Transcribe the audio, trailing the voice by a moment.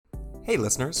Hey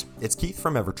listeners, it's Keith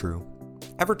from EverTrue.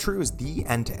 EverTrue is the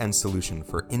end-to-end solution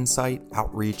for insight,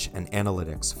 outreach, and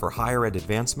analytics for higher ed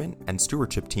advancement and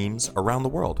stewardship teams around the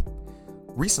world.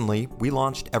 Recently, we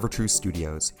launched EverTrue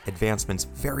Studios, Advancement's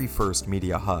very first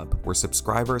media hub, where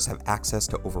subscribers have access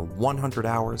to over 100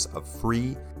 hours of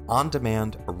free,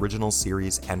 on-demand original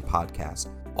series and podcasts,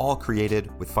 all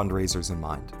created with fundraisers in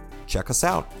mind. Check us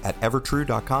out at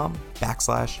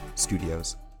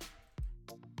evertrue.com/studios.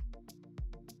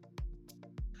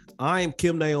 I am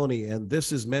Kim Naoni, and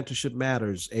this is Mentorship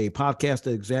Matters, a podcast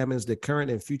that examines the current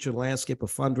and future landscape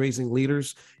of fundraising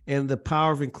leaders and the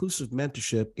power of inclusive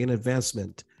mentorship in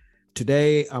advancement.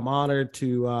 Today, I'm honored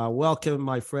to welcome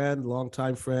my friend,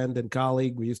 longtime friend and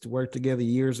colleague. We used to work together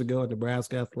years ago at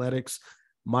Nebraska Athletics,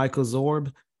 Michael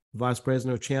Zoerb, Vice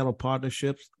President of Channel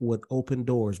Partnerships with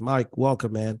Opendorse. Mike,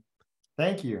 welcome, man.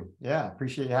 Thank you. Yeah,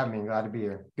 appreciate you having me. Glad to be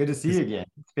here. Good to see you again.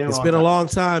 It's been a long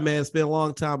time, man. It's been a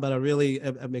long time, but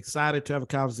I'm excited to have a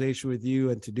conversation with you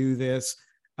and to do this.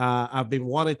 I've been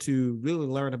wanting to really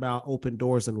learn about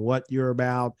Opendorse and what you're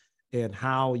about and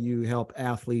how you help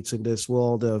athletes in this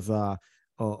world of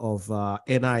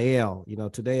NIL. You know,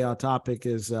 today our topic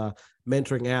is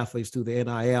mentoring athletes through the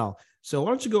NIL. So why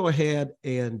don't you go ahead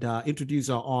and introduce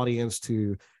our audience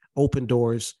to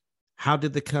Opendorse. How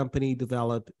did the company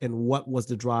develop, and what was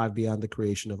the drive behind the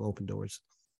creation of Opendorse?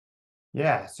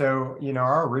 Yeah, so,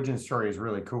 our origin story is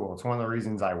really cool. It's one of the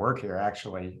reasons I work here,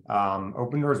 actually.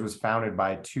 Opendorse was founded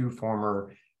by two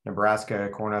former Nebraska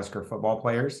Cornhusker football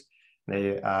players.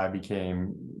 They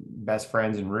became best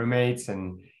friends and roommates,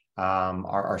 and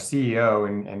our CEO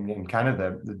and kind of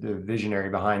the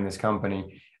visionary behind this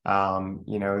company,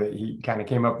 he kind of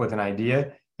came up with an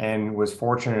idea and was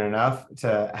fortunate enough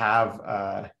to have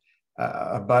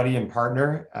a buddy and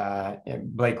partner.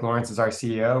 Blake Lawrence is our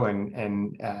CEO,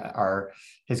 and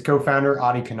his co-founder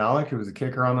Adi Kanalik, who was a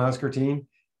kicker on the Husker team.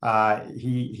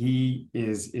 He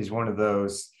is one of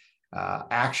those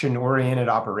action-oriented,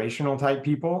 operational type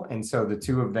people, and so the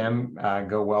two of them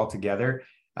go well together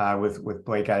with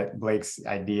Blake's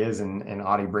ideas and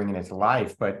Adi bringing it to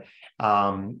life. But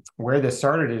where this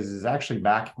started is actually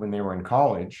back when they were in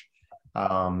college.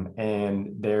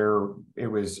 It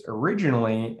was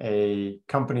originally a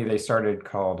company they started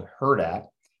called Herdat,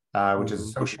 which is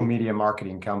a social media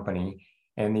marketing company.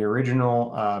 And the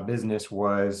original business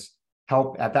was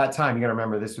help. At that time, you got to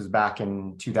remember, this was back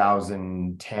in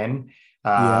 2010.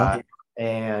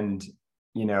 And,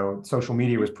 social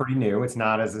media was pretty new. It's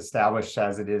not as established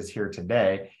as it is here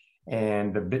today.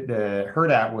 And the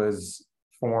Herdat was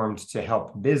formed to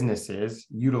help businesses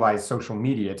utilize social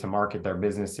media to market their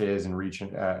businesses and reach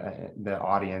the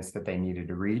audience that they needed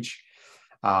to reach.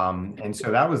 And so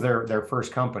that was their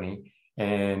first company.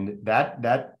 And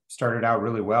that started out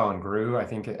really well and grew. I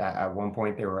think at one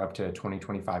point they were up to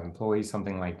 25 employees,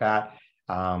 something like that.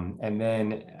 And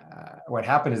then what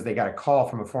happened is they got a call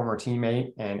from a former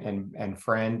teammate and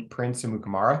friend, Prince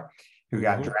Amukamara, who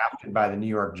got drafted by the New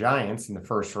York Giants in the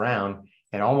first round.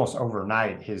 And almost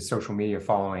overnight, his social media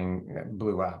following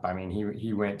blew up. I mean,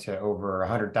 he went to over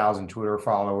 100,000 Twitter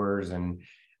followers. And,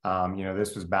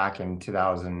 this was back in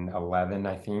 2011,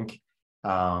 I think.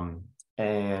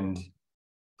 And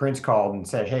Prince called and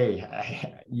said,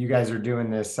 hey, you guys are doing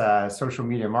this social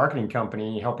media marketing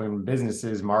company, helping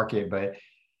businesses market, but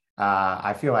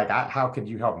I feel like, how could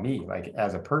you help me, like,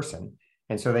 as a person?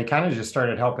 And so they kind of just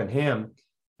started helping him.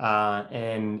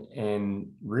 And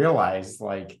realize,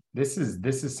 like, this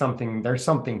is something, there's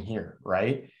something here,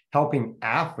 right? Helping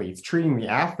athletes, treating the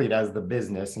athlete as the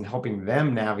business and helping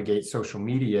them navigate social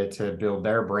media to build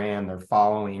their brand, their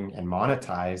following, and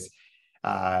monetize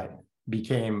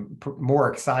became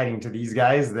more exciting to these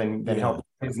guys than helping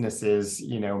businesses,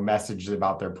 message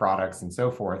about their products and so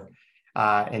forth.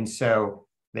 And so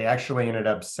they actually ended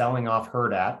up selling off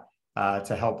Herdat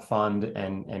to help fund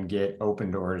and get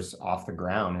Opendorse off the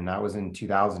ground. And that was in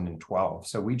 2012.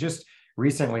 So we just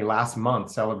recently, last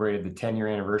month, celebrated the 10-year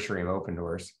anniversary of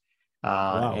Opendorse.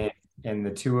 Wow. And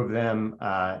the two of them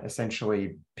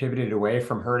essentially pivoted away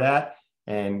from Herdat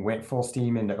and went full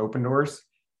steam into Opendorse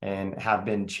and have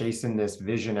been chasing this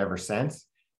vision ever since.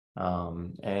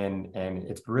 And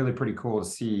it's really pretty cool to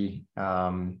see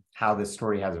how this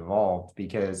story has evolved,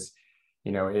 because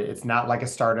it's not like a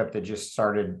startup that just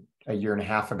started a year and a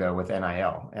half ago with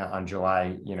NIL on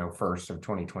July 1st of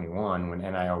 2021, when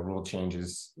NIL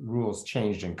rules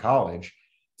changed in college.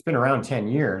 It's been around 10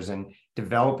 years, and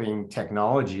developing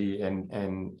technology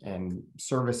and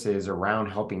services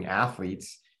around helping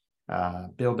athletes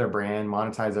build their brand,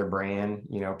 monetize their brand,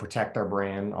 protect their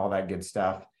brand, all that good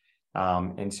stuff.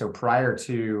 And so prior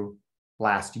to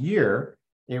last year,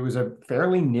 it was a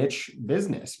fairly niche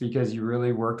business because you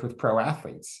really worked with pro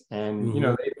athletes, and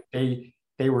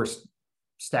they were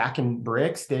stacking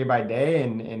bricks day by day.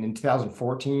 And in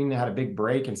 2014, they had a big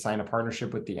break and signed a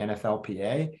partnership with the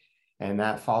NFLPA. And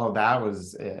that followed that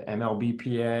was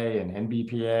MLBPA and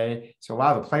NBPA. So a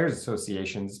lot of the players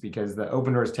associations, because the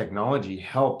Opendorse technology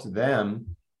helped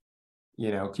them,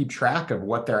 keep track of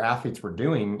what their athletes were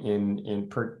doing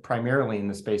primarily in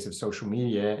the space of social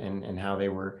media, and how they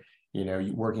were,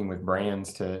 working with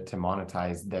brands to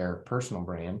monetize their personal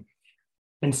brand.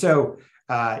 And so,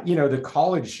 the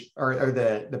college or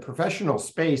the professional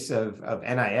space of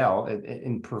NIL,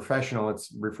 in professional,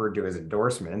 it's referred to as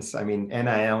endorsements. I mean,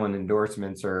 NIL and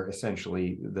endorsements are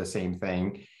essentially the same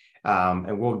thing.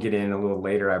 And we'll get in a little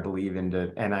later, I believe,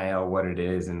 into NIL, what it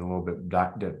is, and a little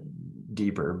bit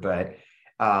deeper. But,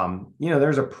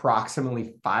 there's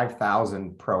approximately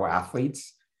 5,000 pro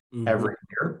athletes every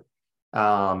year.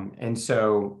 And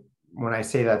so when I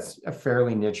say that's a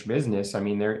fairly niche business, I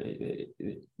mean,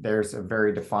 there's a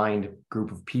very defined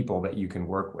group of people that you can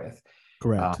work with.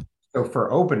 Correct. So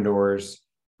for Opendorse,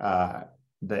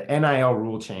 the NIL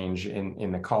rule change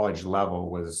in the college level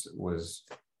was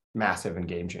massive and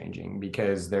game changing,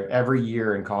 because every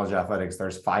year in college athletics,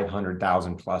 there's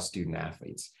 500,000 plus student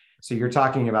athletes. So you're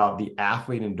talking about the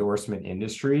athlete endorsement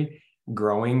industry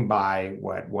growing by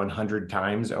 100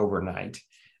 times overnight.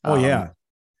 Oh, yeah.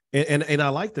 And I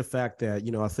like the fact that,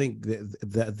 I think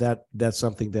that's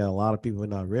something that a lot of people would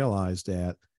not realize,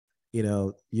 that,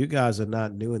 you guys are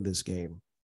not new in this game.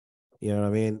 You know what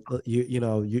I mean?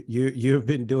 You've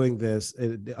been doing this,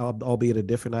 albeit a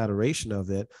different iteration of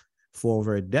it, for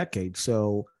over a decade.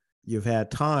 So you've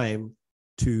had time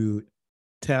to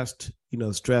test,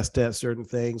 stress test certain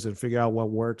things and figure out what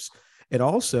works. And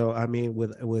also, I mean,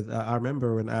 with I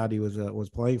remember when Audi was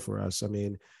playing for us. I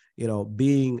mean,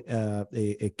 being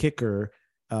a kicker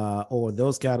or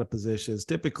those kind of positions,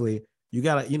 typically you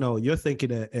got to, you're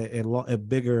thinking a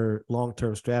bigger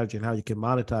long-term strategy and how you can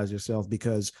monetize yourself,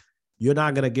 because you're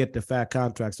not going to get the fat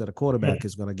contracts that a quarterback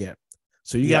is going to get.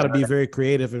 So you got to be very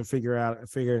creative and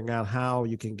figuring out how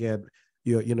you can get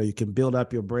you can build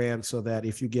up your brand so that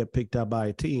if you get picked up by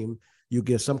a team, you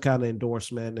get some kind of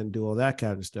endorsement and do all that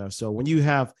kind of stuff. So when you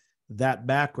have that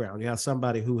background, you have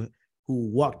somebody who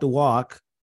walked the walk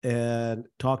and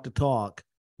talk the talk,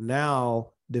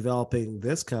 now developing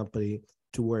this company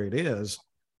to where it is.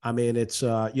 I mean, it's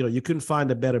you couldn't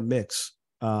find a better mix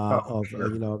in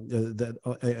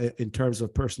terms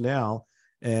of personnel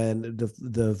and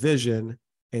the vision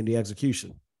and the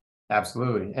execution.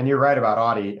 Absolutely. And you're right about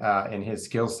Audie and his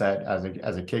skill set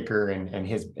as a kicker and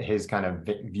his kind of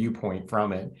viewpoint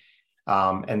from it.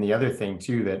 And the other thing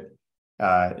too that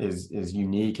is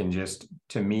unique, and just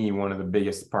to me one of the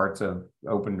biggest parts of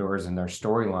Opendorse and their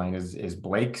storyline is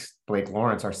Blake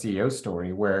Lawrence, our CEO's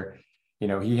story, where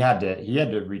he had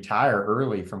to retire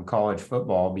early from college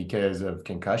football because of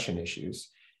concussion issues.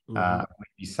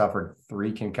 He suffered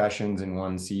 3 concussions in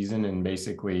one season, and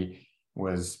basically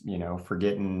was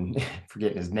forgetting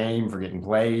his name, forgetting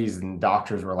plays, and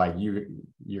doctors were like,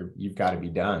 you've got to be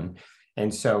done.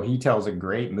 And so he tells a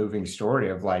great moving story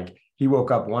of, like, he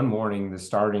woke up one morning, the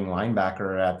starting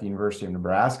linebacker at the University of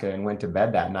Nebraska, and went to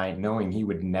bed that night knowing he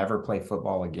would never play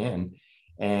football again.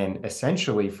 And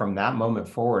essentially from that moment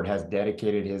forward has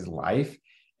dedicated his life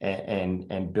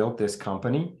and built this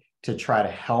company to try to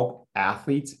help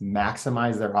athletes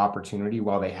maximize their opportunity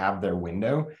while they have their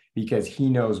window, because he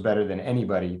knows better than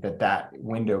anybody that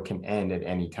window can end at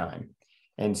any time.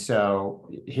 And so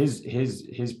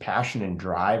his passion and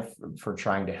drive for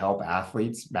trying to help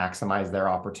athletes maximize their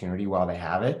opportunity while they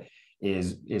have it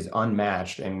is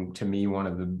unmatched. And to me, one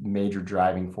of the major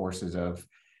driving forces of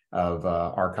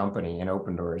our company and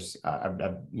Opendorse.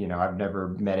 I've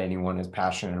never met anyone as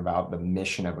passionate about the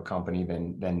mission of a company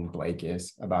than Blake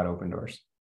is about Opendorse.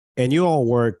 And you all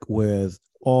work with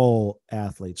all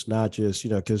athletes, not just,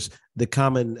 because the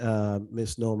common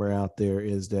misnomer out there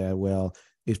is that, well,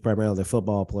 it's primarily the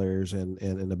football players and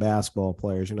the basketball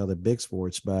players, the big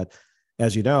sports. But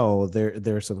as you know,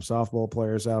 there are some softball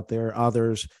players out there,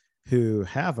 others who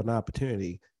have an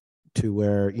opportunity to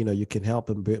where, you can help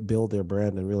them build their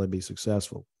brand and really be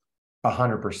successful.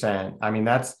 100%. I mean,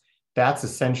 that's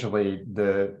essentially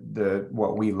the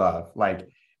what we love. Like,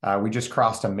 we just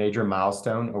crossed a major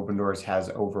milestone. Opendorse has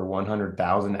over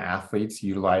 100,000 athletes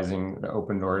utilizing the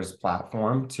Opendorse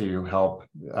platform to help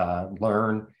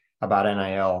learn about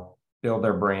NIL, build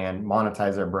their brand,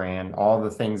 monetize their brand, all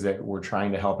the things that we're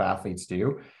trying to help athletes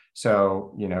do.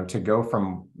 So, to go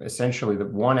from essentially the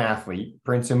one athlete,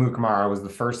 Prince Amukamara was the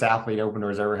first athlete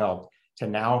Opendorse ever helped, to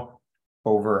now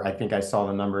over, I think I saw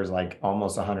the numbers like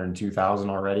almost 102,000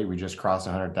 already. We just crossed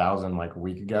 100,000 like a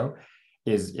week ago,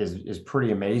 is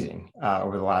pretty amazing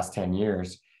over the last 10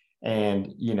 years.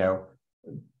 And,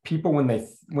 people, when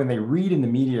they read in the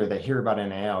media or they hear about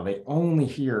NIL, they only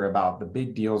hear about the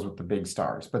big deals with the big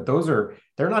stars. But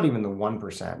they're not even the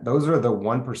 1%. Those are the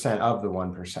 1% of the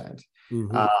 1%.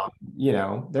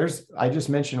 I just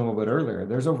mentioned a little bit earlier,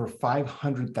 there's over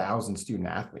 500,000 student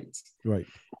athletes, right?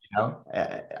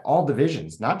 All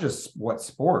divisions, not just what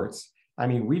sports. I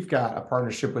mean, we've got a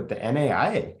partnership with the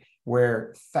NAIA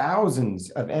where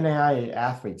thousands of NAIA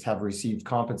athletes have received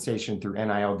compensation through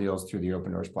NIL deals through the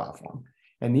Opendorse platform.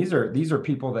 And these are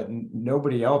people that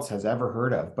nobody else has ever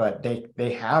heard of, but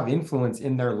they have influence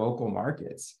in their local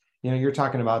markets. You're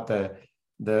talking about the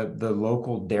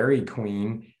local Dairy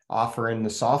Queen offering the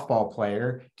softball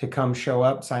player to come show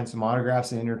up, sign some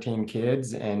autographs, and entertain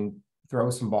kids and throw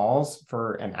some balls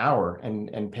for an hour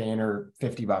and paying her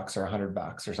 $50 or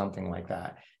 $100 or something like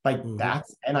that. Like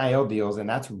that's NIL deals, and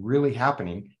that's really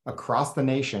happening across the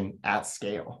nation at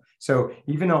scale. So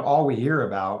even though all we hear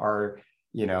about are,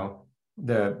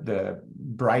 the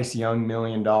Bryce Young $1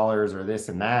 million or this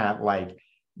and that, like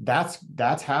that's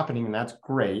happening, and that's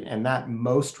great. And that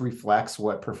most reflects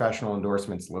what professional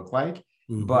endorsements look like.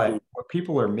 But what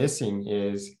people are missing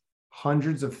is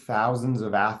hundreds of thousands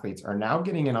of athletes are now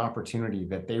getting an opportunity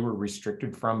that they were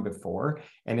restricted from before,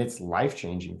 and it's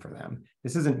life-changing for them.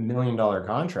 This isn't $1 million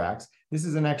contracts. This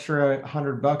is an extra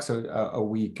 $100 a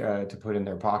week to put in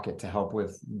their pocket to help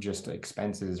with just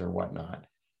expenses or whatnot.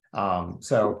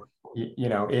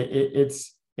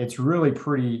 It's really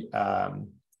pretty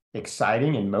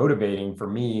exciting and motivating for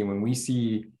me when we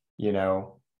see,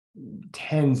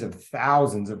 tens of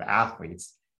thousands of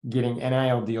athletes getting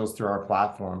NIL deals through our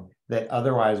platform that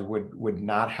otherwise would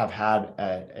not have had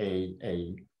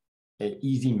a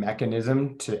easy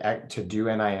mechanism to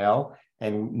do NIL,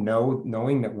 and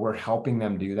knowing that we're helping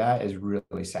them do that is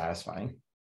really satisfying.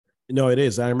 It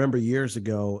is. I remember years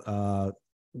ago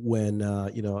when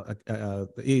the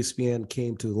ESPN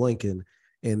came to Lincoln,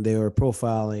 and they were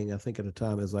profiling, I think at the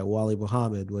time it was like Wally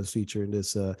Muhammad was featured in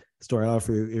this story. I don't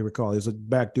know if you recall, it was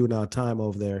back during our time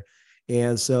over there.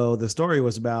 And so the story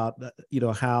was about,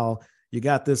 how you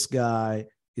got this guy,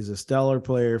 he's a stellar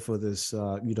player for this,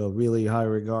 really high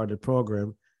regarded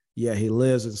program. Yeah, he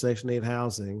lives in Section 8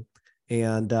 housing,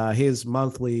 and his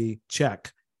monthly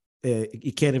check,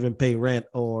 he can't even pay rent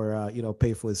or,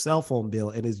 pay for his cell phone bill.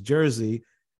 And his jersey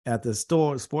at the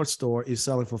sports store is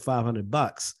selling for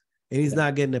 $500. And he's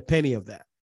not getting a penny of that.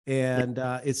 And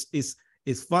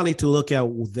it's funny to look at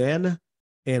then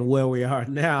and where we are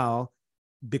now,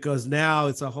 because now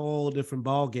it's a whole different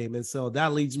ball game. And so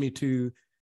that leads me to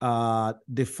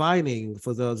defining,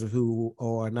 for those who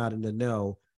are not in the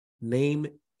know, name,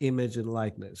 image, and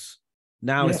likeness.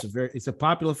 Now it's a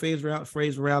popular phrase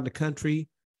around the country,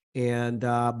 and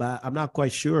but I'm not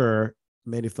quite sure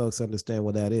many folks understand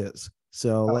what that is.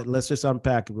 So let's just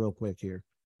unpack it real quick here.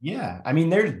 Yeah, I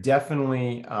mean, there's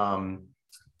definitely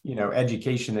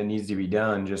education that needs to be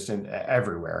done just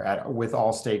everywhere with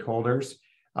all stakeholders.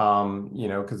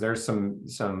 Because there's some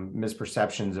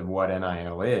misperceptions of what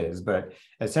NIL is, but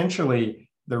essentially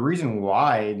the reason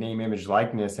why name, image,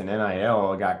 likeness, and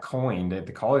NIL got coined at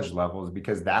the college level is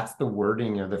because that's the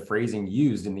wording or the phrasing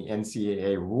used in the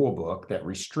NCAA rule book that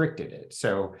restricted it.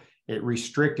 So it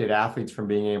restricted athletes from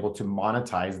being able to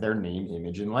monetize their name,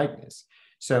 image, and likeness.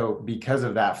 So because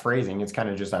of that phrasing, it's kind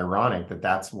of just ironic that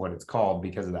that's what it's called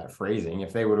because of that phrasing.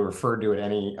 If they would have referred to it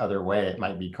any other way, it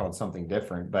might be called something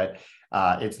different, but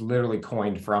it's literally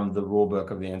coined from the rule book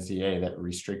of the NCAA that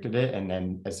restricted it. And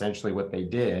then essentially what they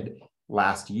did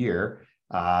last year,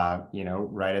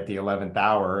 right at the 11th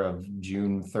hour of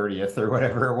June 30th or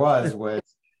whatever it was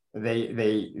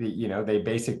they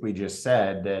basically just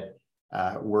said that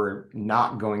we're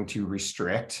not going to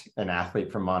restrict an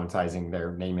athlete from monetizing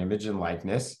their name, image, and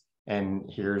likeness. And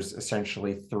here's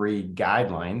essentially 3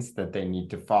 guidelines that they need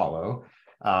to follow.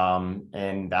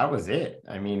 And that was it.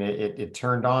 I mean, it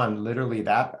turned on literally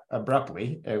that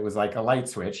abruptly. It was like a light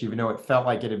switch, even though it felt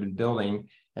like it had been building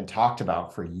and talked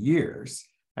about for years.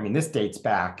 I mean, this dates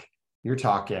back, you're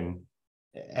talking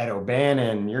Ed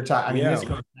O'Bannon, this goes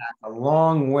back a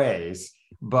long ways,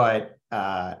 but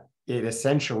it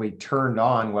essentially turned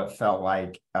on what felt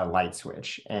like a light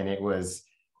switch. And it was,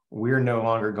 we're no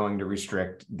longer going to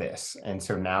restrict this. And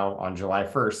so now on July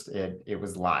 1st, it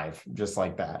was live, just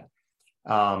like that.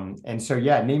 And so,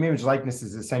 name, image, likeness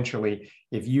is essentially,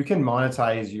 if you can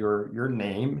monetize your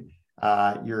name,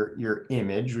 your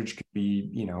image, which could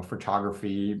be,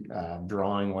 photography,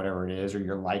 drawing, whatever it is, or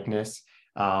your likeness,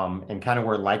 And kind of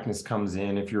where likeness comes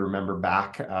in. If you remember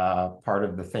back, part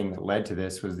of the thing that led to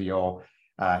this was the old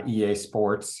EA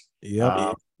Sports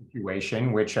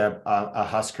situation, which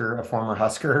a former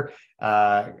Husker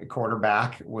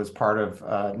quarterback was part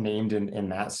of, named in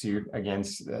that suit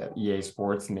against EA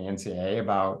Sports and the NCAA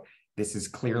about, this is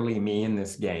clearly me in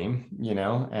this game,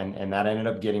 and that ended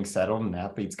up getting settled and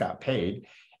athletes got paid.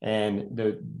 And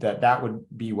that would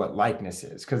be what likeness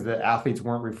is, because the athletes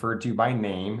weren't referred to by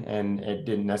name and it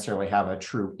didn't necessarily have a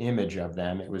true image of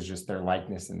them. It was just their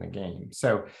likeness in the game.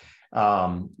 So,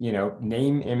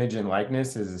 name, image, and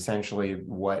likeness is essentially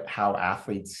how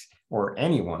athletes, or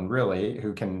anyone really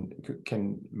who can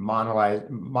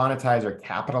monetize or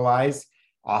capitalize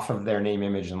off of their name,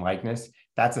 image, and likeness.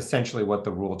 That's essentially what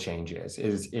the rule change is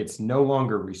it's no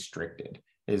longer restricted,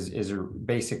 is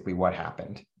basically what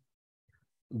happened.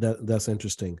 That's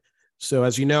interesting. So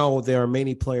as you know, there are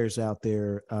many players out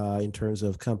there in terms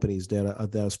of companies that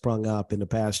have sprung up in the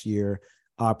past year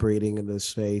operating in this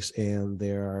space, and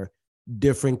there are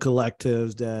different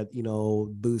collectives that,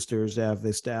 boosters have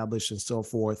established and so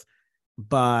forth.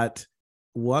 But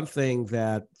one thing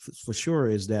that for sure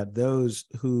is that those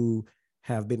who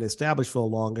have been established for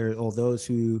longer, or those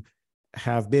who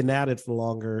have been at it for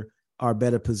longer, are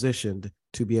better positioned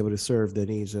to be able to serve the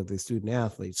needs of the student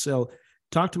athletes. So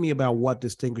talk to me about what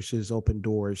distinguishes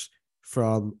Opendorse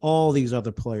from all these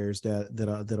other players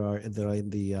that are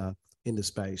in the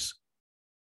space.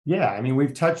 Yeah, I mean,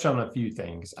 we've touched on a few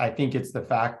things. I think it's the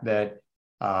fact that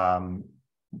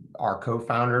our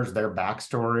co-founders, their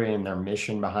backstory and their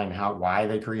mission behind why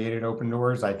they created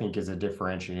Opendorse, I think is a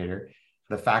differentiator.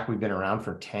 The fact we've been around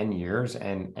for 10 years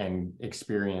and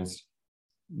experienced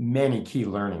many key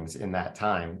learnings in that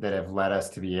time that have led us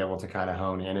to be able to kind of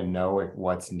hone in and know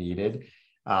what's needed.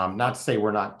 Not to say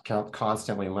we're not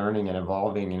constantly learning and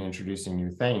evolving and introducing new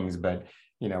things, but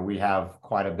we have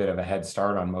quite a bit of a head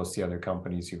start on most of the other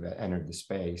companies who've entered the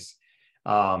space.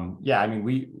 I mean,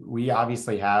 we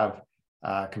obviously have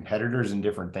competitors in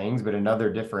different things, but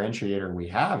another differentiator we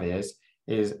have is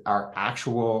our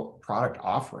actual product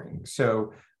offering.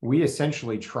 So we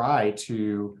essentially try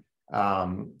to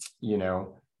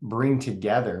bring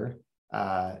together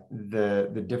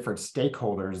the different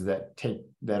stakeholders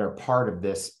that are part of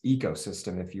this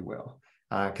ecosystem, if you will.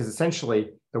 Because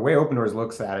essentially the way Opendorse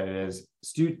looks at it is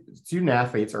student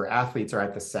athletes or athletes are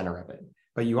at the center of it.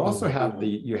 But you also have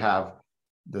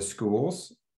the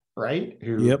schools, right?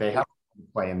 Who they have to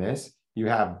play in this. You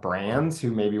have brands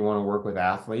who maybe want to work with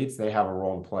athletes. They have a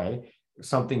role to play.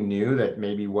 Something new that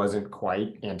maybe wasn't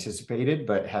quite anticipated,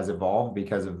 but has evolved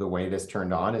because of the way this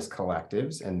turned on is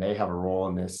collectives, and they have a role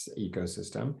in this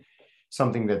ecosystem.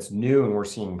 Something that's new and we're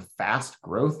seeing fast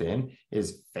growth in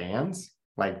is fans.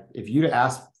 Like if you'd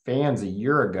asked fans a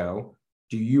year ago,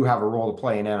 do you have a role to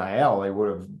play in NIL? They would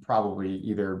have probably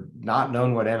either not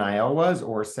known what NIL was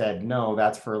or said, no,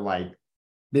 that's for like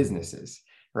businesses.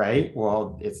 Right?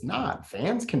 Well, it's not.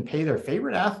 Fans can pay their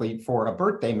favorite athlete for a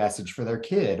birthday message for their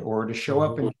kid, or to show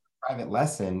up in a private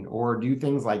lesson, or do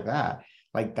things like that.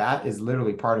 Like that is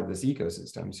literally part of this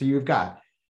ecosystem. So you've got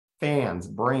fans,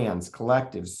 brands,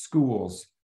 collectives, schools,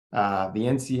 the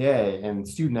NCAA, and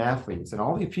student athletes, and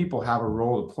all these people have a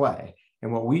role to play.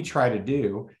 And what we try to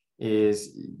do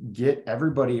is get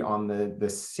everybody on the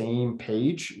same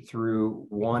page through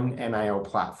one NIL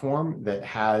platform that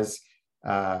has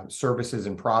services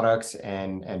and products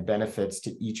and benefits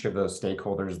to each of those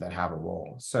stakeholders that have a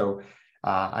role. So,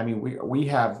 I mean, we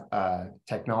have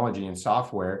technology and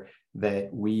software that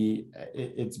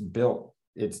it's built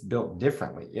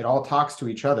differently. It all talks to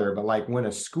each other, but like when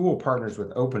a school partners with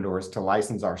Opendorse to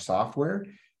license our software,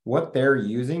 what they're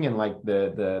using and like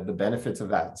the benefits of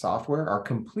that software are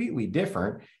completely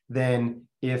different than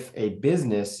if a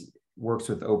business works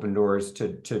with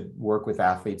Opendorse to work with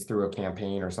athletes through a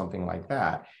campaign or something like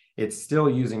that. It's still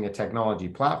using a technology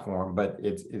platform, but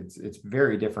it's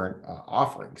very different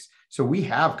offerings. So we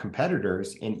have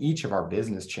competitors in each of our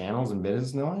business channels and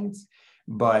business lines,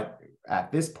 but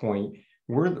at this point,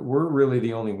 we're really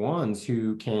the only ones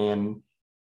who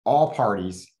all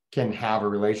parties can have a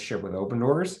relationship with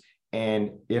Opendorse.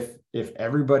 And if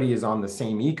everybody is on the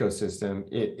same ecosystem,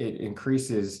 it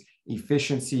increases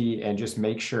efficiency and just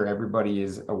make sure everybody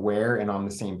is aware and on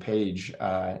the same page,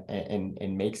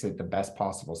 and makes it the best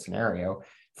possible scenario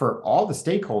for all the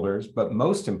stakeholders, but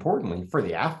most importantly for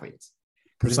the athletes.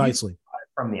 Precisely.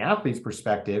 From the athlete's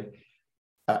perspective,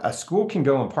 a school can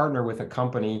go and partner with a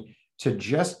company to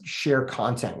just share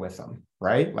content with them,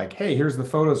 right? Like, hey, here's the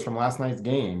photos from last night's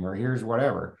game, or here's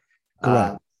whatever.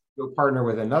 Go partner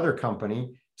with another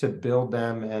company to build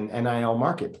them an NIL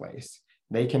marketplace.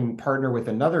 They can partner with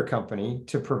another company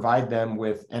to provide them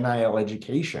with NIL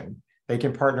education. They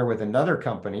can partner with another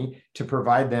company to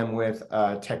provide them with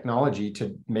technology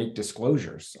to make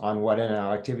disclosures on what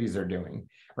NIL activities they're doing,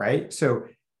 right? So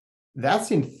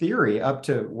that's in theory up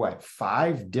to what,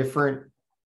 5 different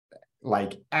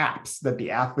like apps that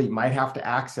the athlete might have to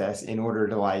access in order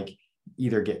to like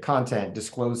either get content,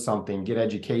 disclose something, get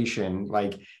education,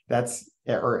 like that's,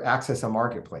 or access a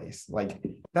marketplace. Like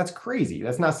that's crazy.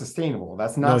 That's not sustainable.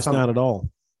 That's not, no, it's not at all.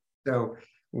 So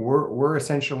we're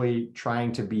essentially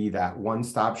trying to be that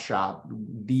one-stop shop,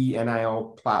 the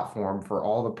NIL platform for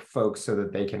all the folks so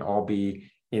that they can all be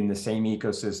in the same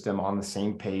ecosystem, on the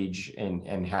same page,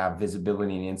 and have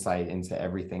visibility and insight into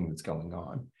everything that's going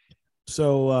on.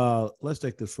 So let's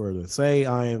take this further. Say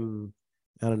I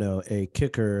don't know, a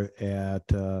kicker at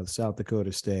South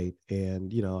Dakota State,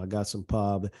 and, I got some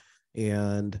pub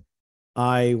and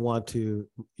I want to,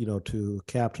 to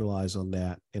capitalize on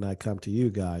that. And I come to you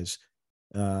guys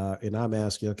and I'm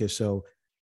asking, okay, so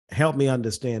help me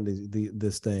understand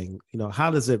this thing. How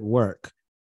does it work?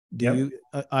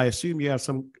 I assume you have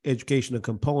some educational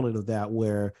component of that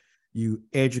where you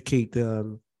educate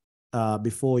them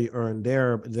before you earn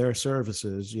their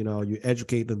services. You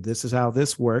educate them. This is how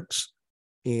this works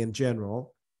in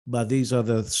general, but these are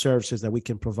the services that we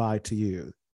can provide to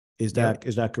you. Is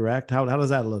that correct? How does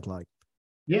that look like?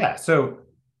 Yeah. So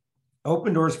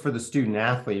Opendorse for the student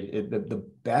athlete, the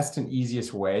best and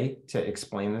easiest way to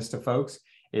explain this to folks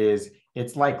is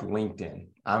it's like LinkedIn.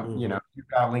 You've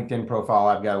got a LinkedIn profile.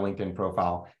 I've got a LinkedIn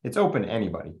profile. It's open to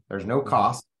anybody. There's no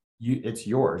cost. It's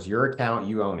yours, your account,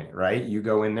 you own it, right? You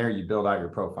go in there, you build out your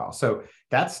profile. So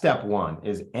that's step one.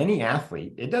 Is any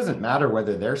athlete, it doesn't matter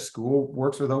whether their school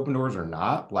works with Opendorse or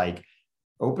not, like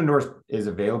Opendorse is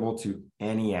available to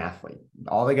any athlete.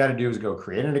 All they got to do is go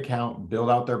create an account,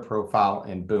 build out their profile,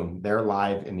 and boom, they're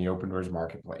live in the Opendorse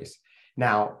marketplace.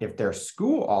 Now, if their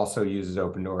school also uses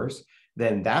Opendorse,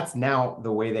 then that's now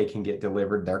the way they can get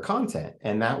delivered their content.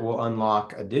 And that will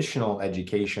unlock additional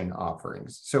education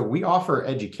offerings. So we offer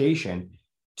education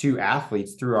to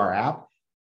athletes through our app,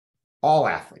 all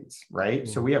athletes, right?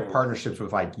 So we have partnerships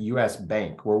with like US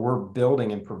Bank, where we're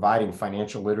building and providing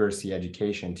financial literacy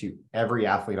education to every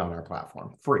athlete on our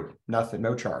platform, free, nothing,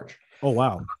 no charge. Oh,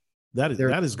 wow. That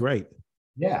is great.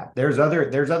 Yeah, there's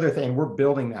other things. We're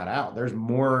building that out. There's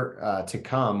more to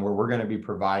come, where we're going to be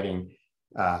providing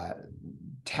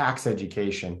tax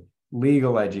education,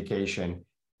 legal education.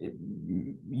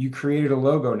 You created a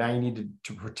logo. Now you need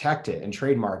to protect it and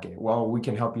trademark it. Well, we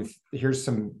can help you. Here's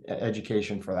some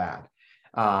education for that.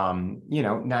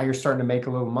 Now you're starting to make a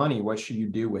little money. What should you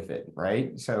do with it?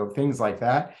 Right. So things like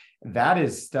that, that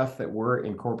is stuff that we're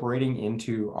incorporating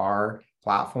into our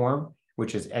platform,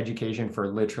 which is education for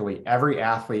literally every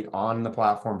athlete on the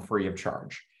platform, free of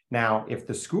charge. Now, if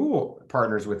the school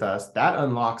partners with us, that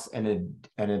unlocks an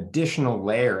additional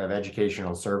layer of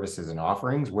educational services and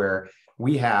offerings, where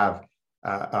we have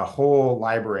a whole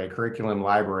library, curriculum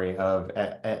library of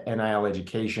NIL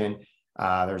education.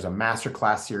 There's a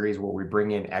masterclass series where we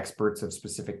bring in experts of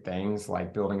specific things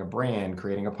like building a brand,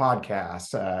 creating a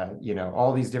podcast,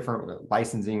 all these different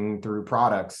licensing through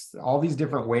products, all these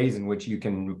different ways in which you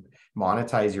can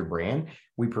monetize your brand.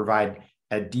 We provide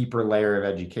a deeper layer of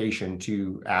education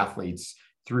to athletes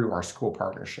through our school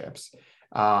partnerships.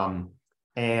 And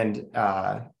then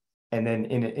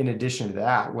in addition to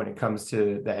that, when it comes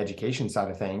to the education side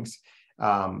of things,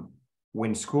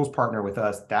 when schools partner with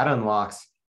us, that unlocks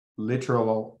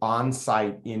literal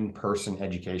on-site in-person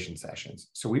education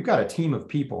sessions. So we've got a team of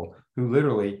people who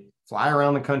literally fly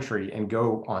around the country and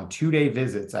go on 2-day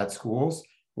visits at schools,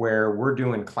 where we're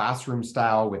doing classroom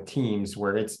style with teams,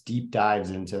 where it's deep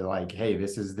dives into like, hey,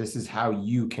 this is how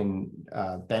you can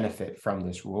benefit from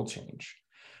this rule change.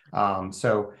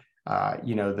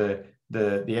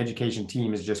 The education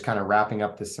team is just kind of wrapping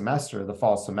up the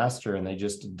fall semester, and they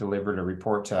just delivered a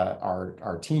report to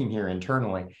our team here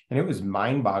internally. And it was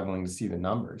mind-boggling to see the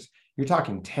numbers. You're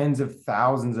talking tens of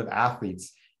thousands of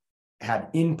athletes had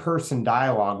in-person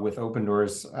dialogue with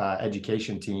Opendorse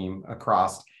education team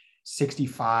across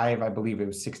 65, I believe it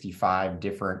was 65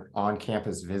 different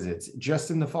on-campus visits just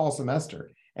in the fall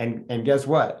semester. And guess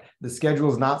what? The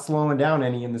schedule is not slowing down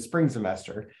any in the spring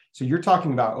semester. So you're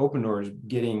talking about Opendorse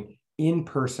getting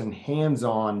in-person,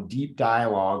 hands-on, deep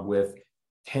dialogue with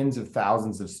tens of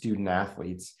thousands of student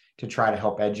athletes to try to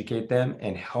help educate them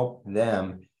and help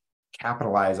them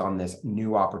capitalize on this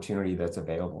new opportunity that's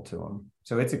available to them.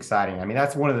 So it's exciting. I mean,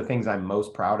 that's one of the things I'm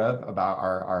most proud of about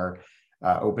our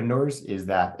Opendorse, is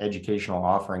that educational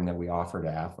offering that we offer to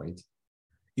athletes.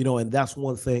 and that's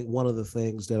one of the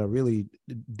things that I really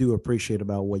do appreciate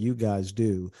about what you guys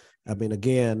do. I mean,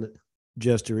 again,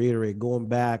 just to reiterate, going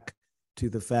back to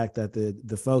the fact that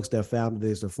the folks that founded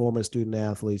this, the former student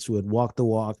athletes who had walked the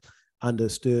walk,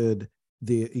 understood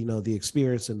the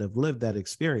experience and have lived that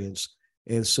experience.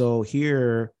 And so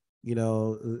here,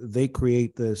 they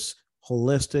create this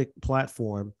holistic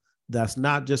platform that's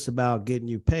not just about getting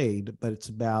you paid, but it's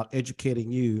about educating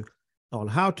you on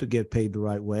how to get paid the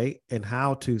right way and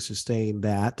how to sustain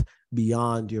that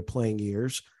beyond your playing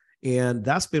years. And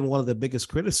that's been one of the biggest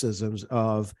criticisms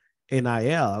of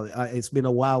NIL. It's been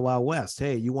a wild, wild west.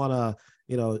 Hey, you want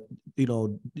to,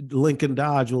 Lincoln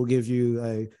Dodge will give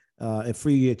you a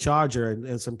free charger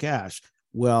and some cash.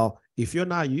 Well, if you're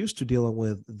not used to dealing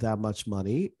with that much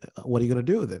money, what are you going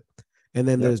to do with it? And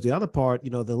then there's the other part,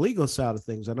 the legal side of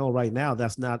things. I know right now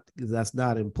that's not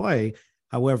in play.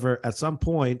 However, at some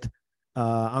point,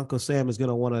 Uncle Sam is going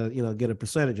to want to, get a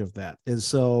percentage of that. And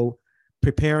so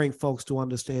preparing folks to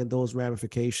understand those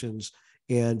ramifications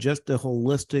and just the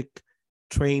holistic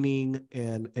training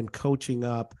and coaching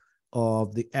up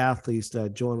of the athletes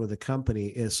that join with the company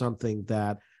is something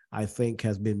that I think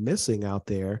has been missing out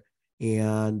there.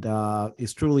 And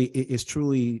it's truly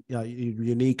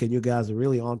unique, and you guys are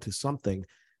really onto something.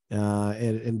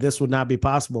 And this would not be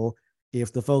possible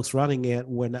if the folks running it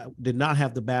did not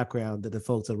have the background that the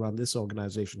folks that run this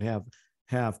organization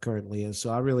have currently. And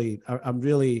so I'm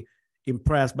really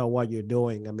impressed by what you're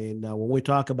doing. I mean, when we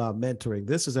talk about mentoring,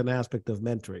 this is an aspect of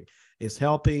mentoring. It's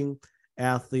helping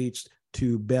athletes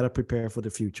to better prepare for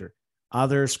the future.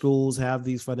 Other schools have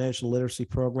these financial literacy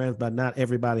programs, but not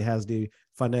everybody has the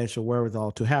financial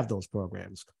wherewithal to have those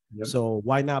programs. Yep. So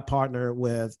why not partner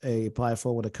with a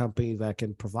platform, with a company that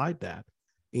can provide that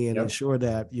and ensure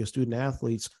that your student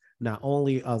athletes, not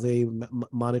only are they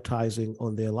monetizing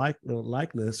on their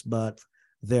likeness, but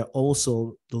they're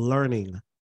also learning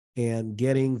and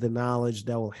getting the knowledge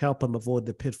that will help them avoid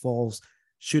the pitfalls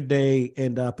should they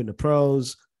end up in the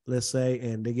pros, let's say,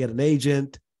 and they get an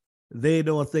agent. They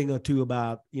know a thing or two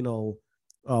about,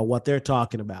 what they're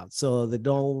talking about. So they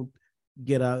don't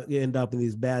end up in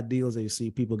these bad deals that you see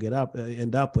people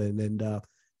end up in. And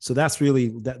so that's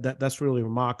really, that's really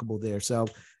remarkable there. So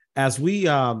as we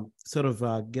sort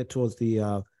of get towards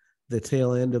the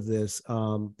tail end of this,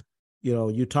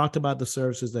 you talked about the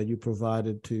services that you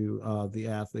provided to the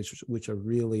athletes, which I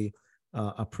really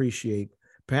appreciate.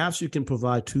 Perhaps you can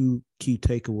provide two key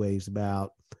takeaways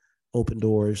about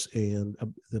Opendorse and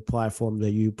the platform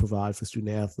that you provide for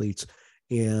student athletes,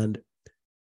 and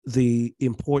the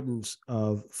importance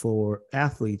for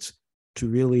athletes to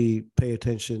really pay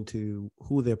attention to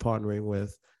who they're partnering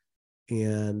with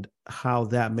and how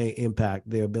that may impact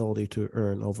their ability to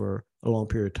earn over a long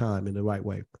period of time in the right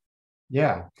way.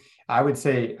 Yeah, I would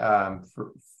say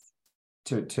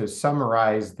to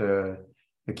summarize the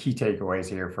key takeaways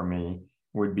here for me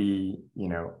would be,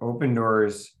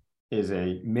 Opendorse is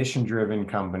a mission-driven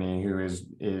company who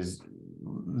is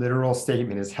literal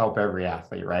statement is help every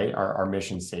athlete, right? Our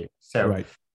mission statement. So right.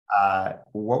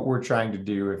 What we're trying to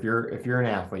do, if you're an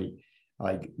athlete,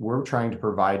 like we're trying to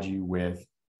provide you with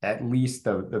at least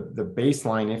the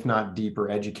baseline, if not deeper,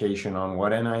 education on what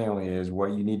NIL is,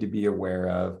 what you need to be aware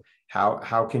of,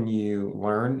 how can you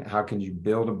learn, how can you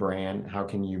build a brand, how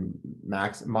can you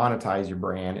monetize your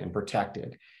brand and protect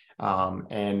it.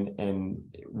 And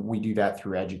we do that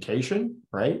through education,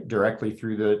 right? Directly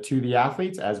to the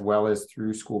athletes, as well as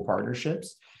through school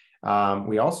partnerships.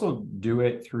 We also do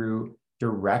it through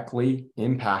directly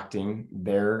impacting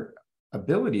their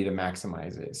ability to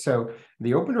maximize it. So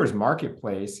the Opendorse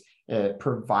marketplace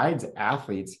provides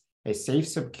athletes a safe,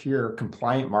 secure,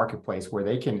 compliant marketplace where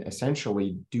they can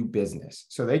essentially do business.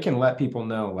 So they can let people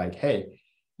know, like, hey,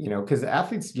 because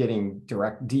athletes getting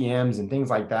direct DMs and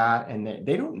things like that, and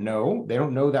they don't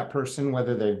know that person,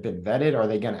 whether they've been vetted, are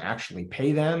they going to actually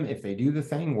pay them if they do the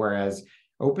thing? Whereas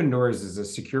Opendorse is a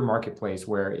secure marketplace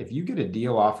where if you get a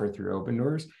deal offer through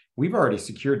Opendorse, we've already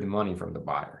secured the money from the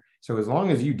buyer. So as long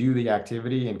as you do the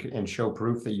activity and show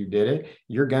proof that you did it,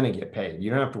 you're going to get paid. You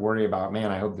don't have to worry about,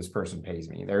 man, I hope this person pays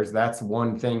me. That's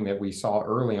one thing that we saw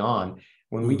early on.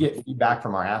 When we get feedback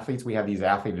from our athletes, we have these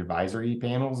athlete advisory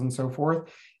panels and so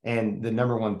forth. And the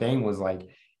number one thing was like,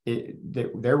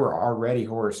 there were already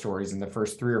horror stories in the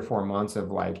first 3 or 4 months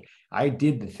of like, I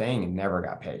did the thing and never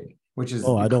got paid, which is,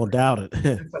 I don't doubt it.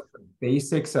 It's like the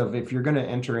basics of, if you're going to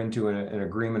enter into an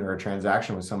agreement or a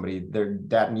transaction with somebody,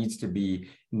 that needs to be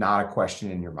not a question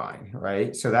in your mind,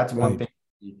 right? So that's one thing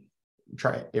we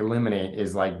try to eliminate,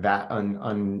 is like that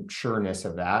unsureness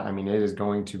of that. I mean, it is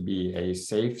going to be a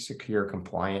safe, secure,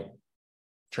 compliant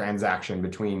transaction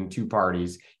between two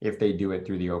parties if they do it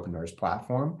through the Opendorse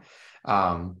platform.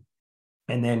 And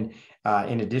then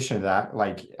in addition to that,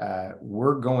 like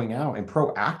we're going out and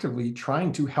proactively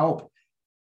trying to help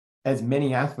as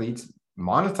many athletes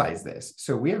monetize this.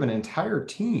 So we have an entire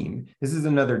team. This is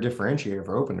another differentiator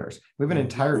for Opendorse. We have an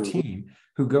entire team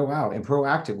who go out and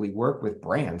proactively work with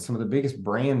brands, some of the biggest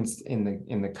brands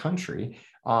in the country,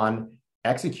 on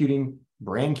executing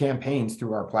brand campaigns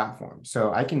through our platform.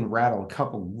 So I can rattle a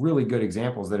couple really good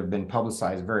examples that have been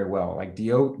publicized very well, like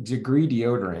Degree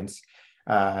Deodorants.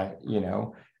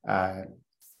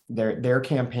 Their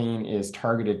campaign is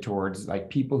targeted towards like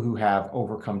people who have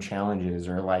overcome challenges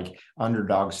or like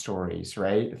underdog stories,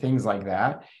 right? Things like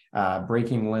that.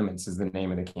 Breaking Limits is the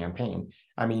name of the campaign.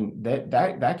 I mean,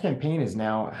 that campaign is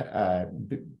now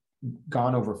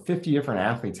gone over 50 different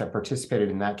athletes have participated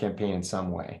in that campaign in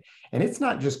some way. And it's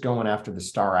not just going after the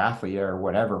star athlete or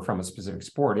whatever from a specific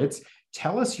sport. It's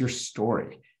tell us your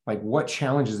story. Like, what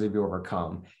challenges have you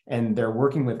overcome? And they're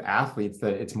working with athletes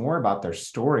that it's more about their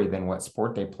story than what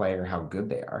sport they play or how good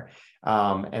they are.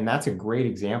 And that's a great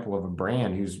example of a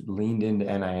brand who's leaned into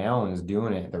NIL and is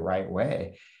doing it the right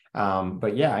way.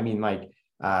 But yeah, I mean, like,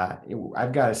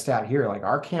 I've got a stat here, like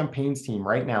our campaigns team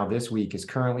right now this week is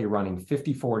currently running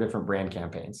 54 different brand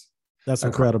campaigns. That's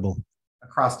incredible.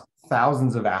 Across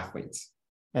thousands of athletes.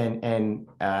 And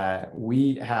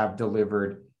we have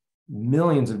delivered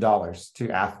millions of dollars to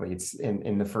athletes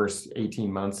in the first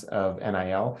 18 months of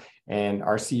NIL. And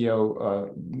our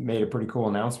CEO made a pretty cool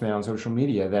announcement on social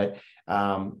media that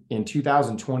in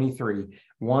 2023,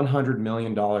 $100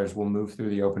 million will move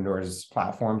through the Opendorse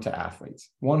platform to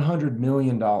athletes. $100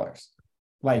 million.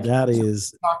 Like that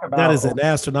is an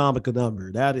astronomical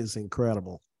number. That is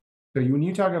incredible. So when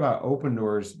you talk about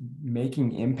Opendorse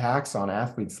making impacts on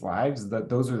athletes' lives,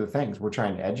 those are the things. We're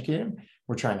trying to educate them.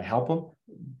 We're trying to help them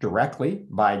directly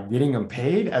by getting them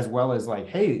paid, as well as like,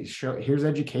 hey, here's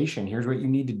education. Here's what you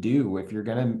need to do if you're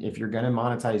gonna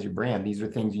monetize your brand. These are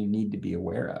things you need to be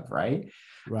aware of, right?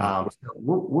 Right. So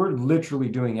we're literally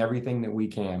doing everything that we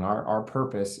can. Our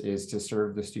purpose is to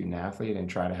serve the student athlete and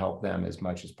try to help them as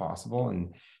much as possible.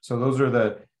 And so those are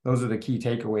the key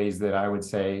takeaways that I would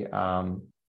say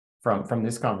from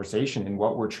this conversation and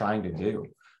what we're trying to do.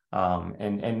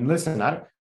 And listen,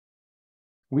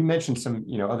 we mentioned some,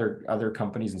 other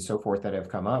companies and so forth that have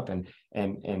come up, and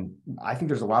I think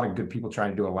there's a lot of good people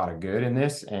trying to do a lot of good in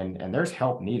this, and there's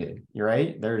help needed. You're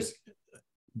right. There's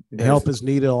help is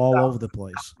needed all over the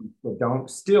place. They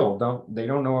don't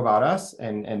know about us,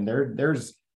 and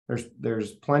there's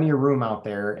plenty of room out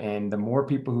there, and the more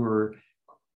people who are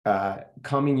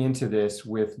coming into this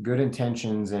with good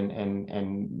intentions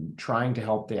and trying to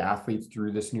help the athletes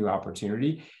through this new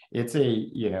opportunity, it's a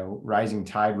rising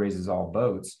tide raises all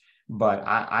boats. But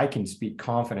I can speak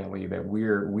confidently that we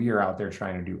are out there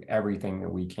trying to do everything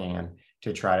that we can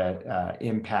to try to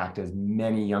impact as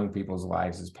many young people's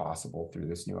lives as possible through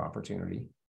this new opportunity.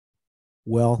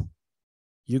 Well,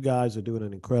 you guys are doing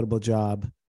an incredible job.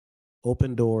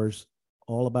 Opendorse,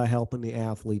 all about helping the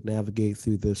athlete navigate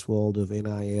through this world of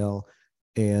NIL,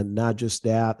 and not just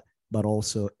that, but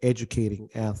also educating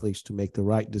athletes to make the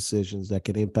right decisions that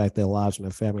can impact their lives and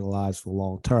their family lives for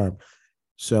long term.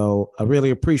 So I really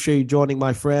appreciate you joining,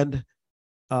 my friend.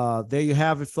 There you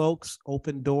have it, folks.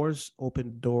 Opendorse,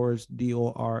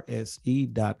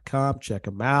 DORSE.com. Check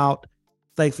them out.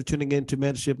 Thanks for tuning in to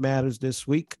Mentorship Matters this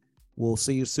week. We'll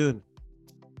see you soon.